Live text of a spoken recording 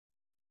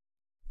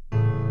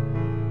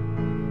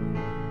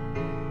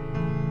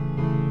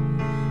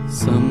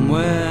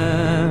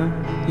Somewhere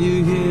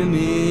you hear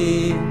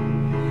me,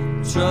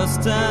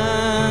 trust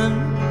and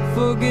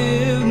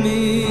forgive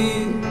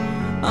me.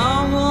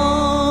 I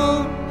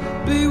won't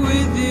be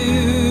with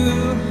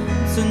you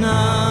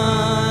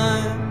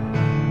tonight.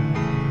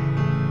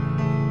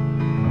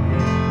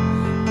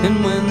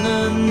 And when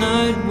the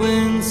night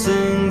wind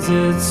sings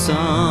its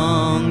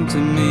song to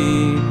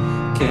me,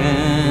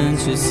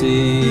 can't you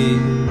see?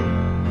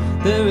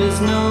 There is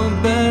no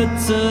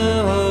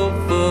better hope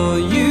for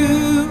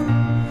you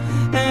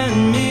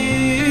and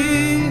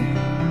me.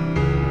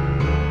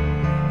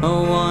 I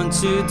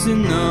want you to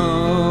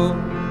know,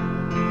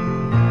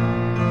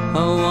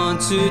 I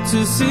want you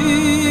to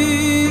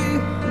see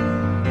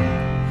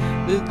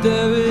that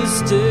there is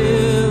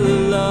still a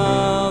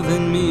love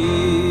in me.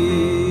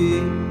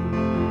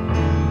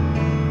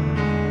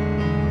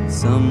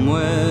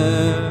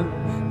 Somewhere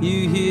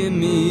you hear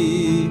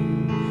me,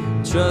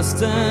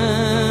 trust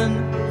and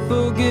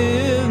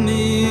forgive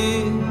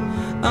me.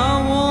 I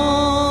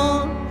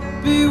won't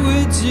be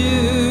with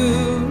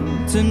you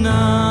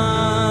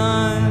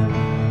tonight.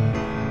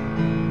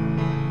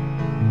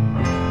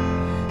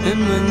 And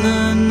when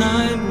the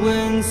night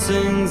wind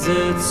sings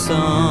its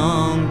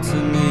song to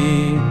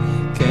me,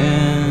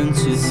 can't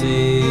you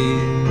see?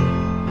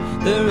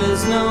 There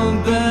is no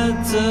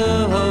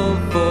better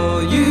hope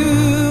for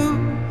you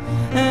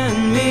and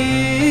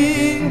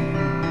me.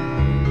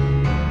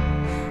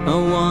 I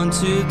want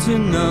you to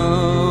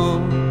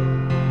know,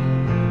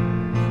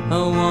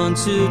 I want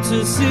you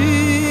to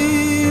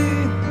see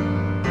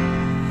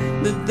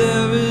that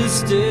there is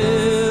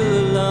still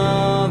a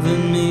love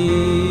in me.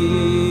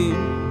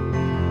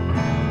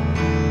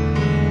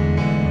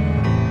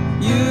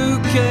 You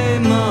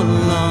came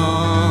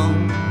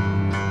along,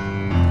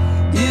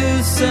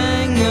 you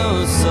sang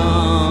your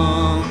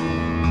song,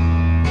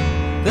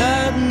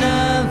 that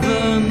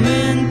never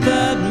meant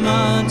that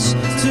much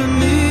to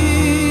me.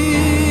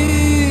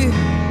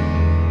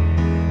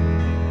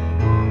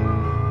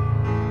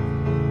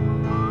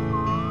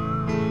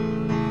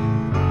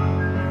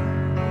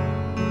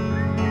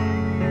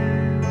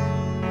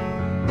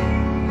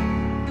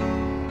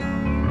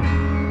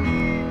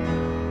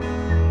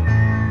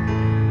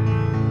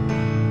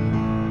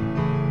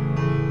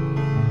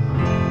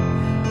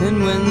 And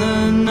when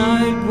the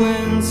night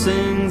wind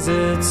sings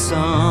its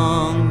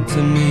song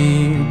to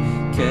me,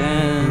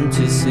 can't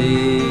you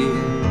see?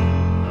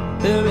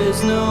 There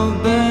is no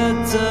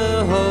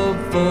better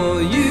hope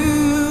for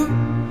you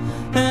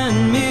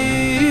and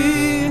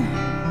me.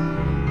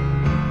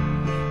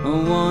 I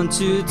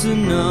want you to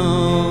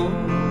know,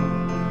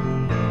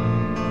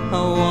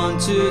 I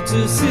want you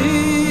to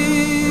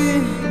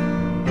see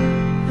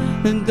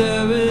that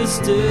there is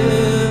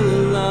still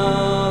a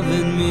love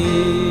in me.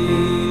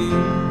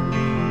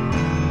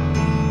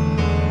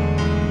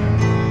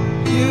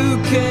 You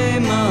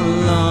came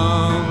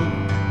along,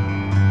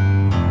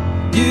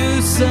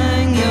 you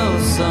sang your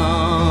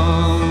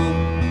song,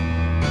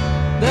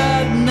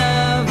 that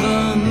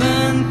never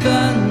meant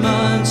that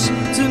much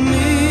to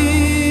me.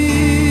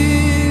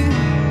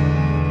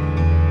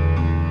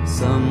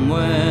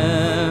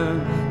 Somewhere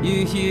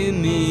you hear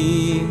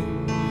me,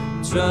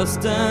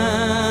 trust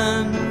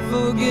and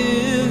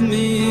forgive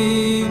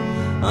me.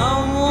 I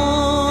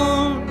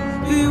won't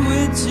be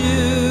with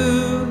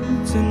you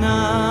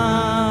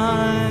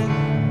tonight.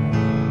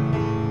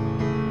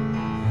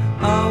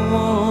 I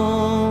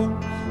won't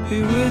be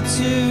with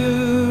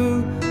you